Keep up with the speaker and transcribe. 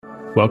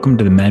Welcome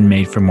to the Men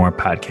Made for More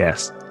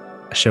podcast,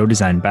 a show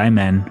designed by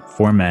men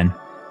for men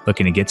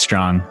looking to get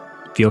strong,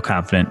 feel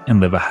confident, and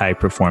live a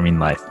high-performing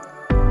life.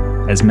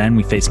 As men,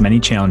 we face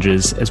many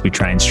challenges as we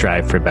try and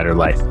strive for a better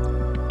life.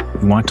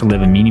 We want to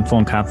live a meaningful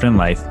and confident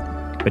life,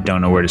 but don't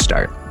know where to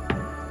start.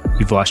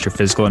 You've lost your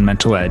physical and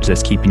mental edge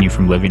that's keeping you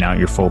from living out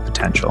your full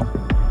potential.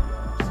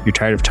 You're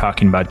tired of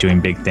talking about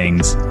doing big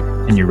things,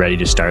 and you're ready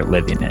to start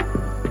living it.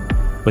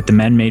 With the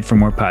Men Made for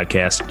More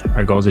podcast,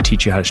 our goal is to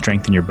teach you how to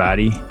strengthen your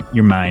body,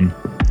 your mind,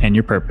 and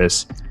your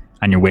purpose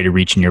on your way to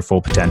reaching your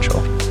full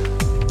potential.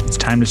 It's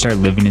time to start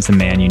living as the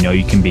man you know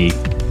you can be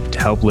to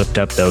help lift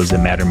up those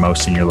that matter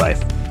most in your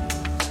life.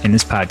 In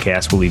this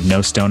podcast, we'll leave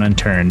no stone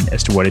unturned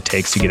as to what it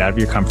takes to get out of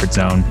your comfort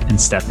zone and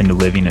step into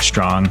living a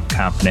strong,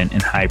 confident,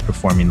 and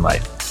high-performing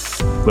life.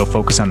 We'll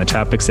focus on the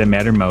topics that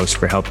matter most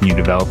for helping you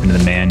develop into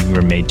the man you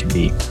were made to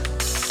be.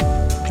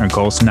 Our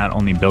goal is to not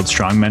only build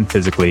strong men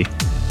physically,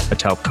 but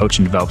to help coach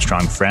and develop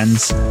strong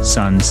friends,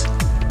 sons,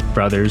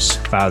 brothers,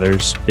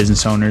 fathers,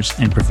 business owners,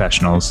 and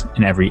professionals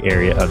in every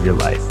area of your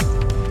life.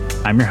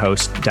 I'm your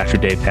host, Dr.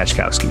 Dave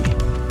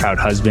Pachkowski, proud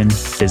husband,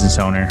 business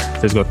owner,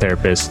 physical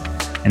therapist,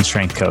 and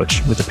strength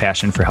coach with a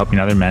passion for helping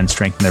other men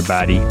strengthen their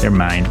body, their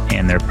mind,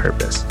 and their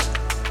purpose.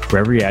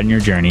 Wherever you're at in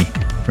your journey,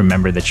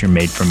 remember that you're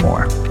made for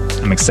more.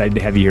 I'm excited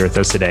to have you here with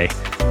us today.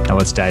 Now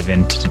let's dive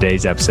into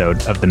today's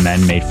episode of the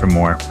Men Made for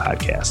More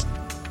podcast.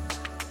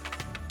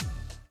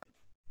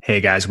 Hey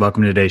guys,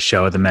 welcome to today's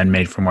show of the Men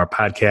Made for More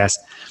podcast.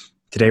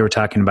 Today we're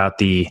talking about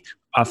the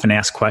often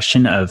asked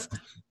question of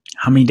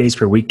how many days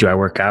per week do I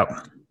work out?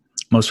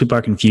 Most people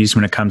are confused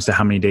when it comes to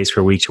how many days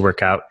per week to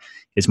work out.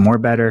 Is more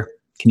better?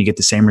 Can you get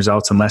the same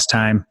results in less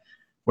time?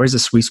 Where's the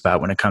sweet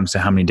spot when it comes to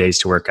how many days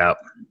to work out?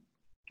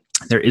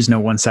 There is no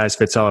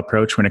one-size-fits-all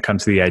approach when it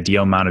comes to the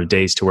ideal amount of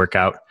days to work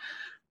out.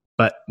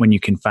 But when you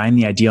can find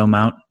the ideal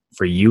amount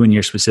for you and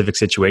your specific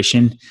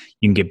situation,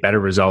 you can get better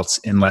results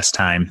in less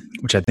time,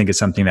 which I think is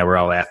something that we're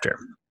all after.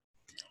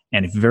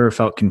 And if you've ever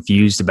felt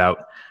confused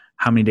about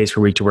how many days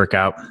per week to work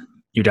out,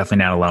 you're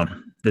definitely not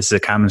alone. This is a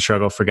common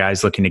struggle for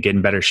guys looking to get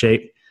in better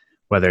shape,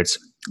 whether it's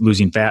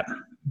losing fat,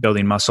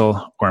 building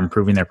muscle, or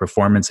improving their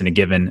performance in a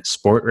given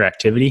sport or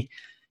activity.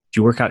 If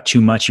you work out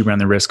too much, you run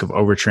the risk of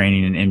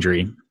overtraining and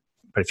injury.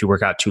 But if you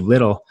work out too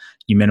little,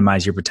 you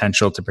minimize your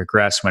potential to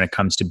progress when it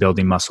comes to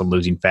building muscle and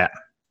losing fat.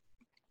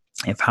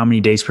 If how many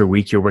days per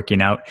week you're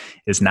working out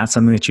is not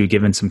something that you've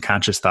given some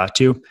conscious thought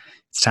to,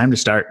 it's time to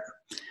start.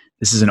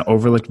 This is an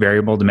overlooked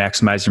variable to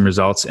maximizing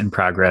results and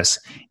progress,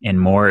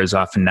 and more is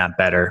often not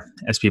better,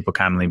 as people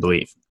commonly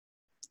believe.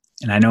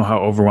 And I know how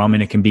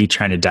overwhelming it can be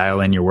trying to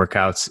dial in your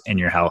workouts and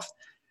your health.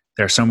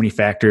 There are so many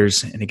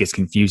factors, and it gets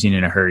confusing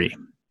in a hurry.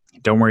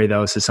 Don't worry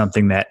though, this is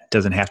something that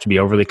doesn't have to be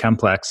overly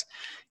complex,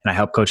 and I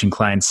help coaching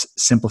clients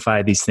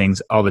simplify these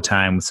things all the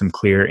time with some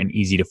clear and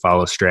easy to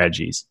follow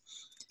strategies.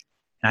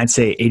 And I'd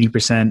say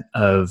 80%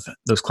 of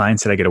those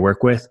clients that I get to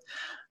work with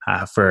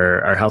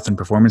for our health and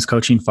performance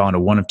coaching fall into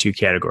one of two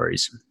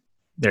categories.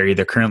 They're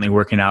either currently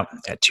working out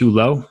at too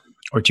low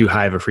or too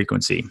high of a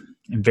frequency.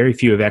 And very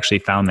few have actually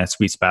found that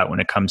sweet spot when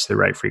it comes to the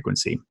right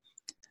frequency.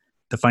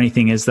 The funny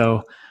thing is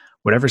though,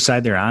 whatever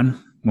side they're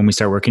on, when we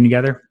start working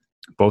together,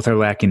 both are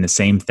lacking the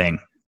same thing,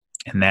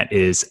 and that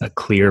is a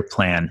clear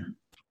plan.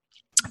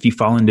 If you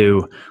fall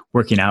into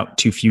working out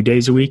too few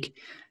days a week,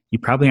 you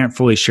probably aren't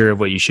fully sure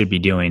of what you should be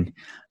doing.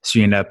 So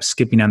you end up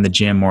skipping on the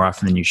gym more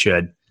often than you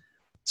should.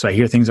 So I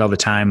hear things all the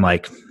time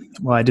like,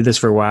 well, I did this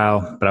for a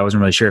while, but I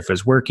wasn't really sure if it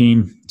was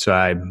working. So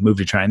I moved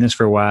to trying this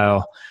for a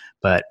while,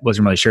 but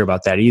wasn't really sure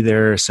about that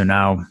either. So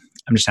now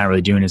I'm just not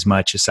really doing as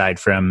much aside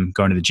from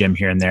going to the gym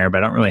here and there,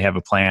 but I don't really have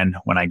a plan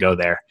when I go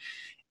there.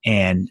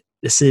 And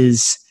this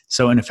is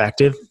so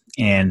ineffective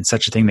and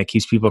such a thing that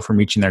keeps people from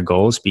reaching their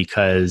goals,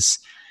 because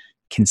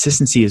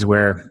consistency is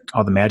where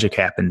all the magic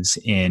happens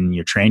in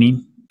your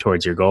training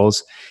towards your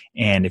goals.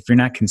 And if you're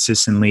not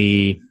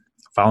consistently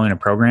following a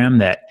program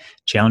that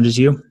challenges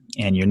you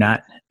and you're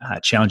not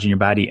challenging your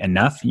body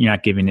enough, you're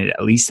not giving it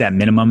at least that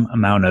minimum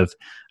amount of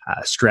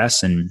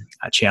stress and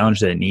challenge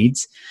that it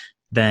needs,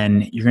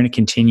 then you're going to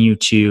continue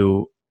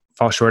to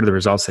fall short of the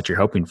results that you're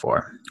hoping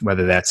for,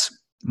 whether that's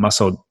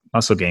muscle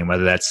gain,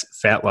 whether that's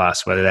fat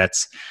loss, whether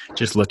that's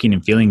just looking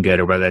and feeling good,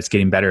 or whether that's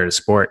getting better at a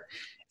sport.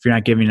 If you're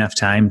not giving enough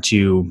time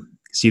to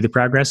see the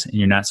progress and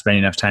you're not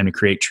spending enough time to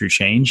create true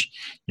change,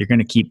 you're going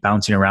to keep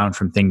bouncing around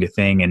from thing to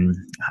thing and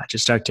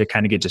just start to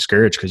kind of get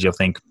discouraged, because you'll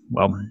think,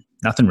 well,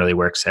 nothing really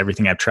works.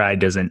 Everything I've tried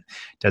doesn't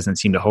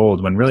seem to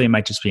hold, when really it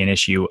might just be an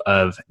issue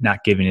of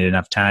not giving it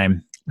enough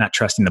time, not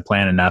trusting the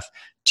plan enough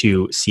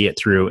to see it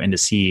through and to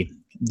see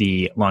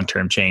the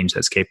long-term change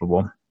that's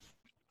capable.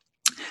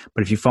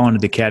 But if you fall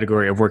into the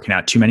category of working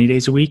out too many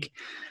days a week,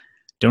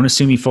 don't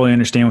assume you fully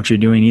understand what you're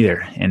doing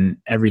either. And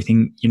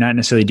you're not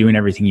necessarily doing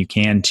everything you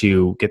can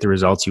to get the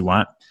results you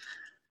want.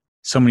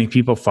 So many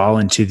people fall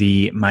into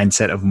the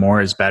mindset of more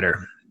is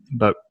better,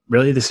 but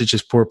really this is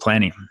just poor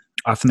planning.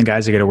 Often the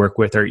guys I get to work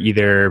with are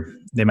either,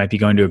 they might be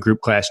going to a group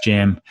class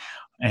gym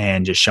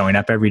and just showing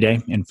up every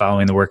day and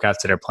following the workouts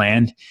that are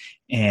planned.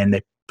 And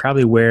they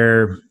probably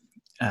wear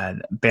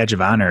badge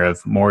of honor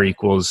of more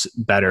equals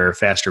better or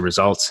faster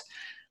results,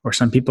 or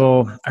some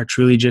people are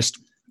truly just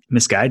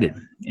misguided.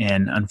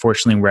 And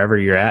unfortunately, wherever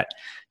you're at,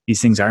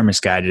 these things are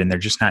misguided and they're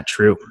just not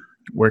true.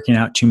 Working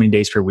out too many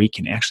days per week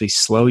can actually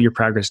slow your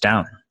progress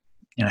down.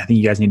 And I think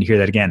you guys need to hear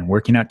that again.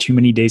 Working out too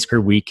many days per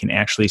week can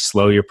actually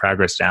slow your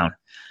progress down.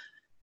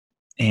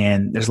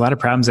 And there's a lot of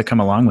problems that come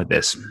along with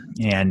this.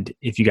 And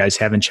if you guys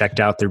haven't checked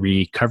out the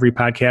recovery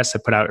podcast I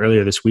put out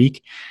earlier this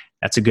week,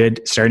 that's a good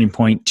starting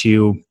point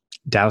to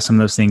dial some of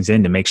those things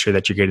in to make sure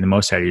that you're getting the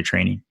most out of your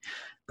training.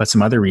 But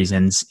some other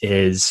reasons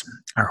is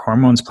our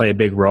hormones play a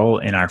big role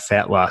in our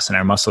fat loss and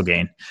our muscle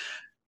gain.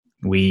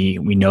 We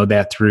know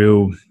that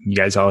through, you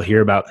guys all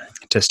hear about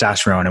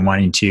testosterone and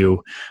wanting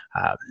to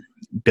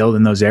build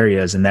in those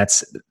areas. And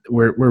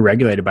we're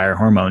regulated by our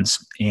hormones.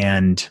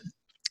 And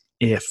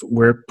if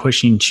we're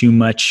pushing too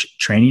much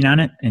training on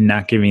it and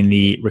not giving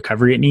the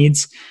recovery it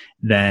needs,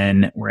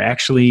 then we're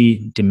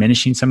actually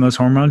diminishing some of those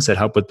hormones that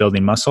help with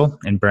building muscle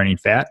and burning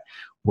fat.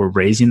 We're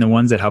raising the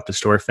ones that help to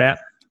store fat,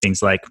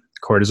 things like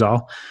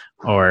cortisol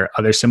or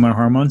other similar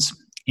hormones.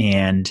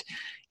 And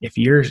if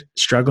you're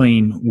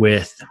struggling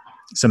with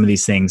some of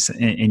these things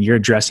and you're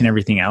addressing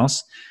everything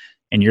else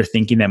and you're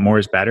thinking that more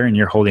is better and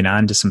you're holding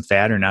on to some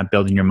fat or not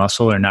building your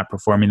muscle or not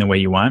performing the way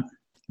you want,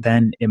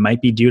 then it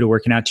might be due to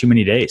working out too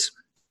many days.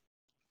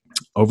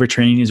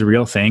 Overtraining is a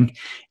real thing,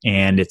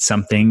 and it's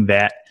something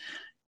that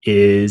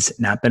is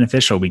not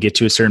beneficial. We get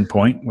to a certain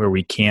point where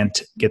we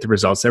can't get the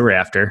results that we're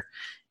after.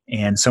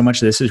 And so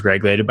much of this is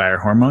regulated by our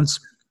hormones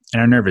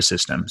and our nervous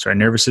system. So our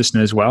nervous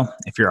system as well,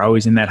 if you're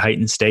always in that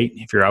heightened state,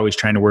 if you're always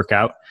trying to work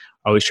out,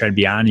 always trying to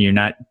be on, and you're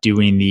not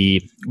doing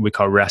the, we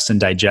call rest and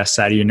digest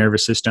side of your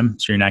nervous system,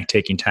 so you're not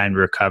taking time to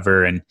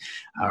recover and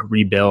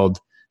rebuild,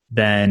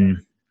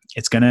 then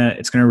it's gonna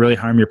really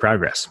harm your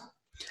progress.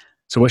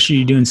 So what should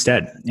you do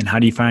instead? And how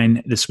do you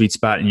find the sweet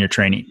spot in your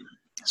training?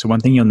 So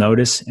one thing you'll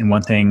notice, and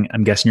one thing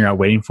I'm guessing you're all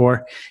waiting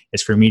for,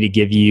 is for me to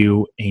give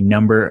you a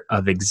number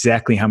of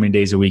exactly how many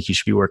days a week you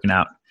should be working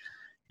out.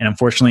 And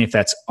unfortunately, if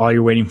that's all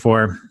you're waiting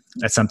for,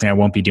 that's something I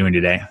won't be doing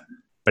today.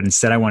 But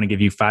instead, I want to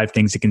give you 5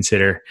 things to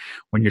consider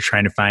when you're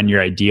trying to find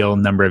your ideal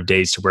number of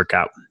days to work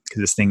out, because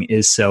this thing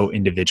is so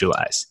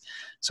individualized.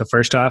 So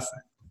first off,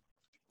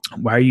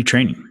 why are you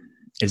training?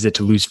 Is it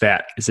to lose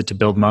fat? Is it to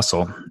build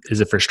muscle?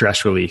 Is it for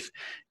stress relief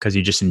because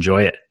you just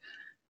enjoy it?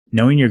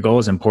 Knowing your goal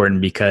is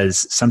important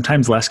because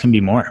sometimes less can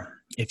be more.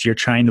 If you're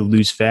trying to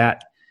lose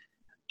fat,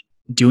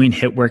 doing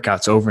HIIT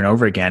workouts over and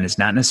over again is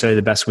not necessarily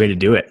the best way to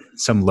do it.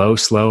 Some low,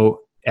 slow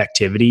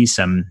activity,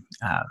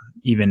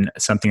 even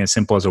something as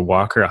simple as a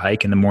walk or a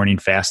hike in the morning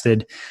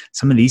fasted,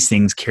 some of these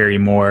things carry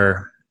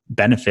more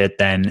benefit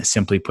than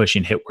simply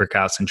pushing HIIT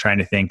workouts and trying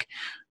to think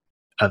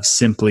of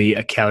simply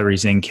a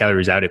calories in,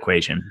 calories out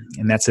equation.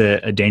 And that's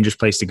a dangerous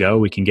place to go.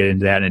 We can get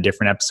into that in a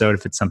different episode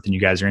if it's something you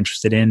guys are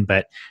interested in,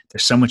 but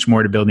there's so much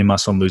more to building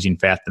muscle and losing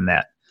fat than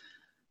that.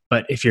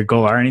 But if your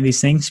goal are any of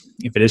these things,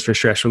 if it is for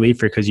stress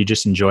relief or because you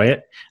just enjoy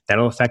it,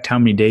 that'll affect how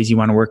many days you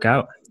want to work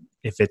out.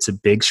 If it's a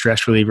big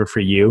stress reliever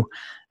for you,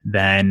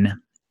 then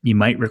you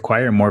might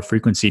require more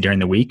frequency during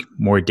the week,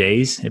 more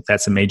days, if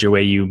that's a major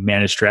way you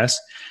manage stress.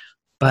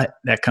 But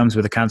that comes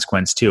with a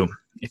consequence too.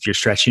 If you're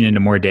stretching into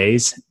more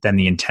days, then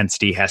the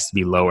intensity has to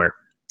be lower.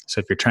 So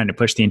if you're trying to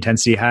push the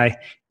intensity high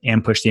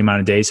and push the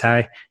amount of days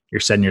high, you're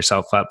setting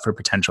yourself up for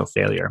potential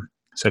failure.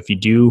 So if you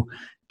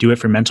do it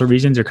for mental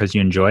reasons or because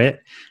you enjoy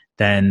it,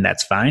 then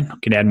that's fine. You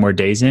can add more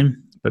days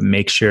in, but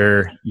make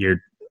sure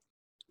you're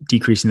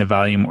decreasing the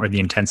volume or the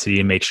intensity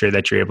to make sure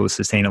that you're able to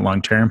sustain it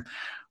long term.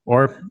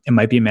 Or it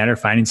might be a matter of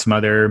finding some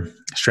other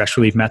stress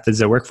relief methods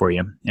that work for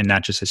you and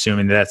not just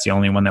assuming that that's the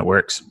only one that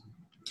works.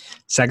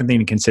 Second thing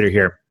to consider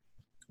here,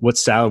 what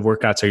style of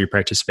workouts are you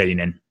participating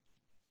in?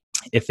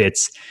 If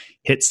it's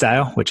HIIT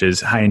style, which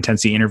is high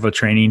intensity interval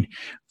training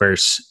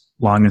versus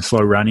long and slow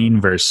running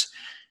versus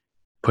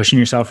pushing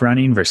yourself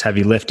running versus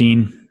heavy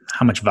lifting,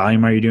 how much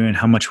volume are you doing?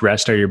 How much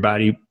rest are your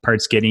body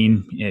parts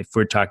getting? If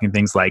we're talking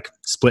things like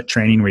split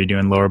training where you're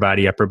doing lower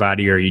body, upper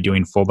body, or are you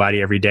doing full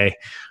body every day?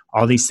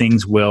 All these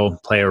things will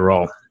play a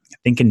role. I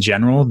think in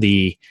general,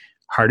 the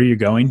harder you're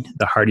going,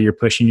 the harder you're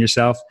pushing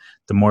yourself,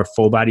 the more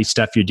full body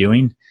stuff you're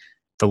doing,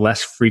 the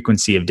less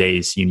frequency of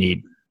days you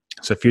need.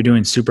 So if you're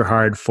doing super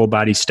hard full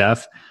body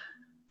stuff,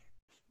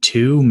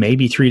 2,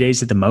 maybe 3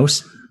 days at the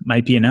most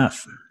might be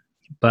enough.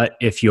 But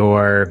if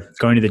you're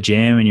going to the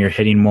gym and you're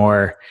hitting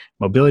more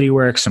mobility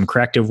work, some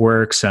corrective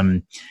work,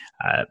 some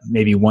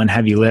maybe one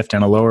heavy lift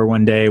on a lower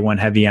one day, one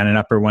heavy on an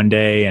upper one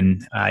day,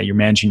 and you're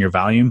managing your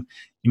volume,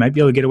 you might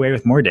be able to get away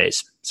with more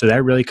days. So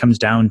that really comes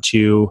down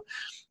to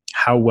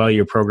how well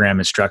your program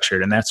is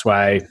structured. And that's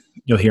why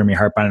you'll hear me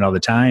harp on it all the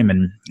time.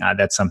 And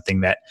that's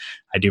something that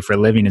I do for a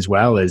living as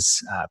well,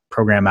 is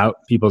program out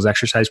people's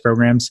exercise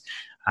programs.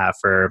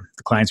 For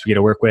the clients we get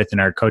to work with in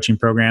our coaching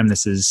program,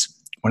 this is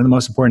one of the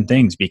most important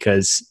things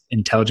because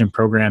intelligent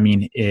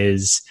programming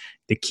is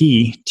the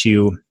key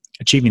to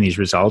achieving these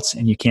results.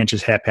 And you can't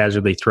just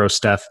haphazardly throw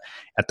stuff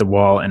at the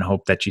wall and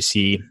hope that you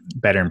see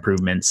better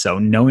improvements. So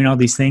knowing all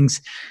these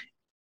things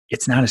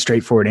it's not a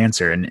straightforward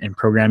answer, and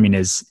programming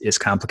is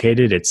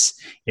complicated. It's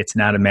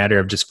not a matter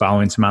of just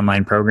following some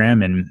online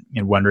program and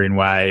wondering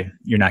why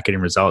you're not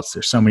getting results.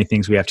 There's so many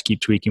things we have to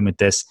keep tweaking with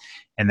this,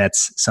 and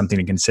that's something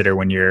to consider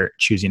when you're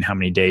choosing how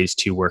many days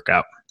to work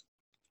out.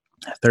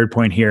 Third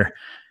point here,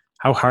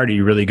 how hard are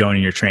you really going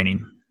in your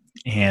training?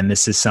 And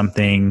this is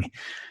something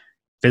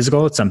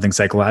physical, it's something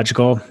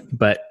psychological,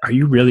 but are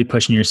you really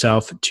pushing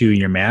yourself to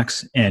your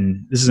max?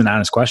 And this is an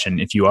honest question.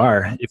 If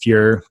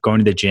you're going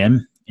to the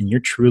gym and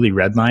you're truly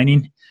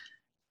redlining,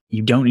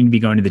 you don't need to be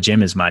going to the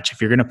gym as much. If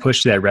you're going to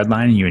push to that red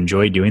line and you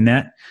enjoy doing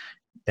that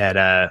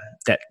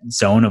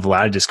zone of a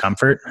lot of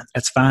discomfort,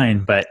 that's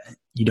fine, but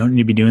you don't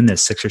need to be doing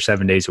this 6 or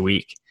 7 days a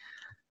week.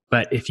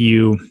 But if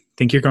you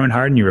think you're going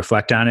hard and you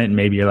reflect on it, and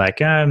maybe you're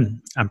like,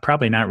 I'm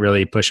probably not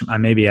really pushing,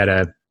 I'm maybe at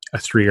a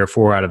 3 or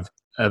 4 out of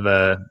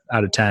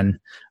 10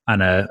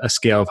 on a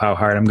scale of how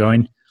hard I'm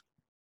going,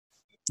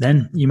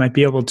 then you might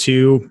be able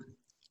to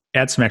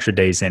add some extra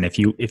days in. If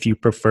you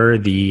prefer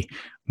the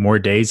more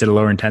days at a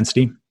lower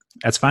intensity,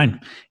 that's fine.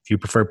 If you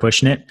prefer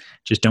pushing it,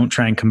 just don't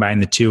try and combine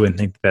the two and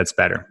think that's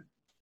better.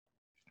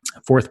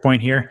 Fourth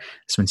point here,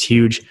 this one's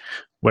huge.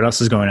 What else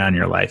is going on in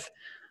your life?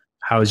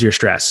 How is your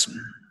stress?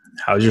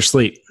 How's your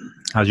sleep?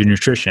 How's your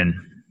nutrition?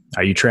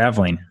 Are you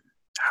traveling?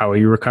 How are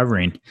you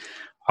recovering?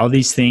 All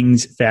these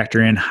things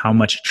factor in how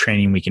much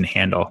training we can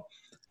handle.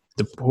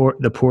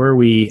 The poorer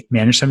we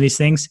manage some of these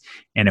things,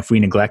 and if we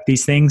neglect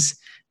these things,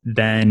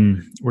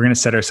 then we're going to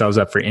set ourselves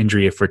up for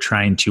injury if we're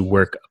trying to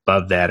work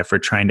above that, if we're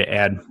trying to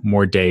add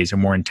more days or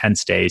more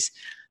intense days.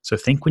 So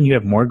think when you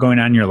have more going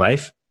on in your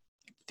life,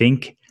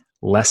 think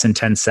less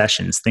intense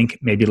sessions, think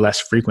maybe less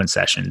frequent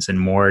sessions and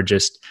more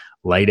just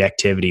light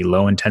activity,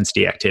 low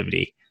intensity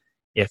activity.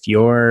 If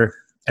you're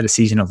at a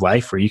season of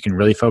life where you can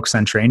really focus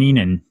on training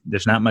and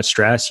there's not much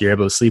stress, you're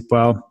able to sleep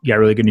well, you got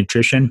really good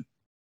nutrition,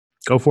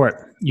 go for it.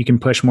 You can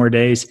push more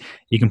days.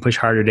 You can push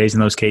harder days in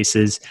those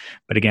cases.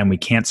 But again, we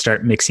can't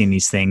start mixing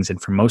these things.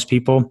 And for most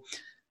people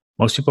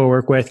I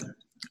work with,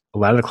 a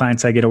lot of the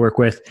clients I get to work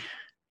with,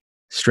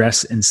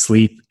 stress and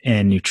sleep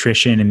and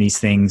nutrition and these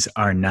things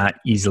are not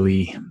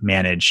easily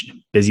managed.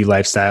 Busy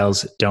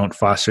lifestyles don't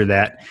foster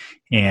that.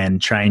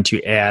 And trying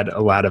to add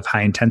a lot of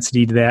high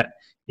intensity to that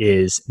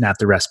is not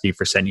the recipe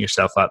for setting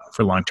yourself up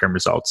for long-term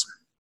results.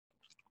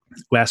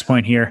 Last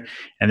point here,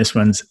 and this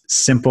one's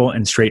simple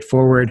and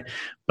straightforward,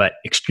 but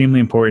extremely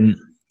important.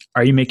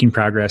 Are you making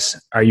progress?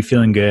 Are you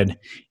feeling good?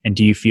 And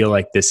do you feel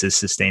like this is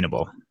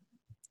sustainable?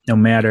 No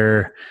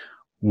matter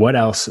what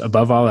else,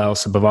 above all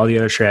the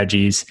other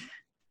strategies,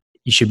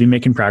 you should be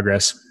making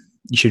progress.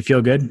 You should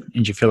feel good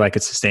and you feel like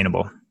it's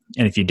sustainable.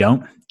 And if you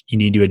don't, you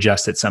need to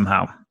adjust it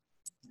somehow.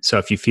 So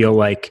if you feel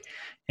like,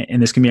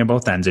 and this can be on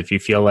both ends, if you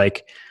feel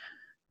like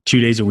 2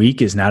 days a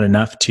week is not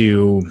enough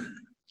to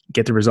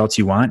get the results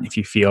you want, if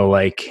you feel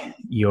like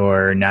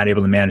you're not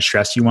able to manage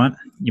stress you want,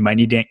 you might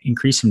need to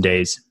increase some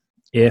days.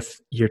 If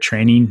you're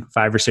training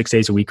 5 or 6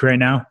 days a week right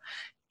now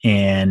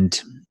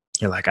and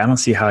you're like, I don't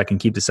see how I can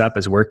keep this up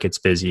as work gets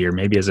busy or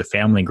maybe as a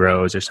family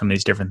grows or some of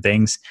these different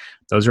things,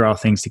 those are all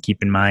things to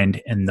keep in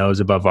mind. And those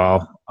above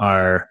all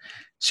are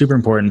super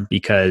important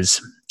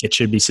because it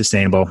should be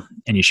sustainable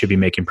and you should be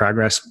making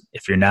progress.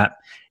 If you're not,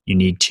 you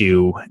need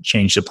to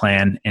change the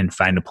plan and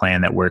find a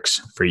plan that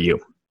works for you.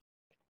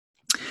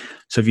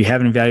 So if you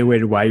haven't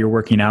evaluated why you're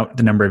working out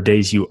the number of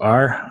days you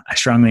are, I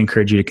strongly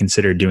encourage you to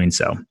consider doing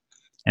so.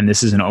 And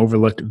this is an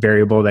overlooked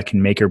variable that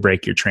can make or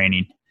break your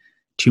training.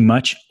 Too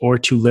much or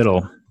too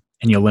little,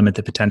 and you'll limit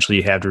the potential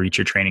you have to reach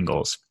your training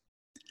goals.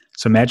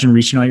 So imagine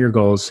reaching all your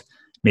goals,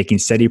 making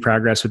steady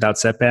progress without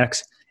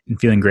setbacks, and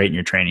feeling great in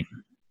your training.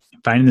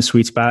 Finding the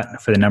sweet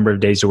spot for the number of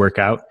days to work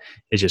out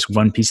is just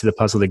one piece of the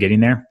puzzle to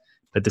getting there,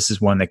 but this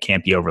is one that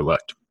can't be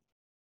overlooked.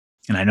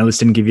 And I know this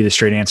didn't give you the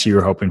straight answer you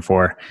were hoping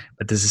for,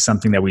 but this is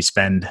something that we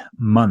spend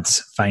months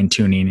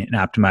fine-tuning and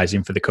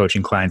optimizing for the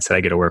coaching clients that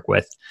I get to work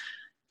with.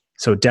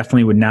 So it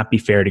definitely would not be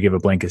fair to give a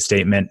blanket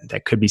statement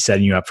that could be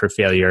setting you up for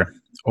failure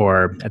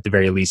or at the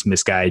very least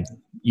misguide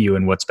you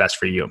in what's best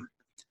for you.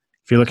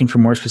 If you're looking for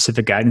more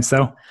specific guidance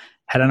though,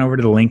 head on over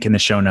to the link in the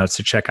show notes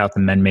to check out the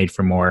Men Made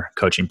for More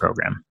coaching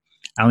program.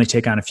 I only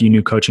take on a few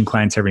new coaching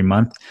clients every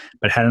month,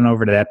 but head on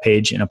over to that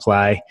page and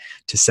apply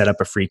to set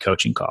up a free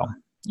coaching call.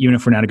 Even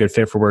if we're not a good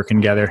fit for working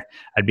together,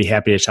 I'd be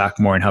happy to talk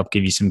more and help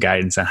give you some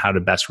guidance on how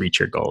to best reach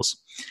your goals.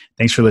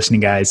 Thanks for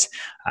listening, guys.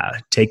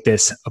 Take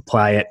this,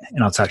 apply it,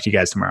 and I'll talk to you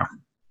guys tomorrow.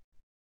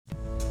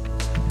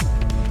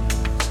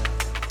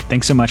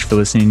 Thanks so much for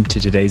listening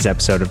to today's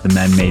episode of the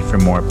Men Made for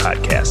More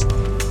podcast.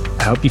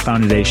 I hope you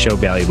found today's show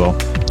valuable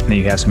and that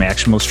you have some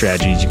actionable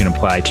strategies you can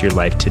apply to your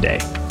life today.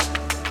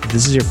 If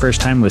this is your first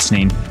time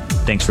listening,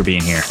 thanks for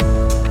being here.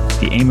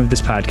 The aim of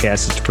this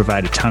podcast is to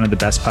provide a ton of the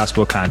best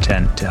possible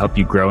content to help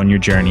you grow in your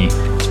journey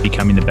to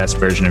becoming the best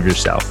version of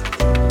yourself.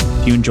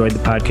 If you enjoyed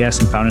the podcast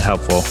and found it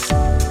helpful,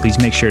 please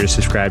make sure to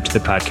subscribe to the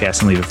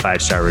podcast and leave a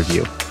 5-star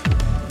review.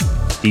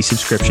 These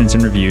subscriptions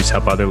and reviews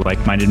help other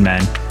like-minded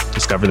men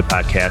discover the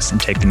podcast and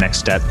take the next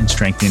step in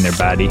strengthening their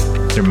body,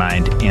 their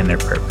mind, and their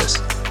purpose.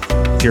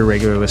 If you're a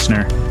regular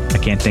listener, I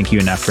can't thank you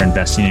enough for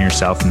investing in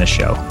yourself in this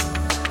show.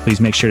 Please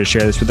make sure to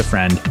share this with a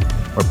friend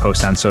or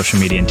post on social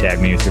media and tag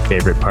me with your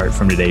favorite part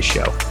from today's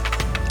show.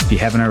 If you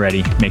haven't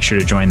already, make sure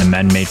to join the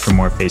Men Made for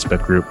More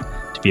Facebook group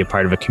to be a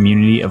part of a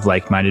community of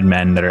like-minded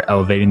men that are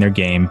elevating their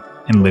game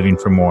and living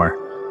for more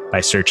by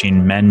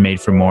searching Men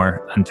Made for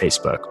More on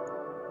Facebook.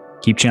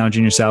 Keep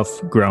challenging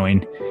yourself,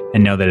 growing,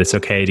 and know that it's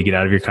okay to get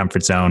out of your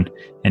comfort zone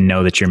and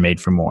know that you're made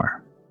for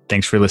more.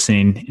 Thanks for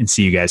listening, and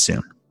see you guys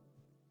soon.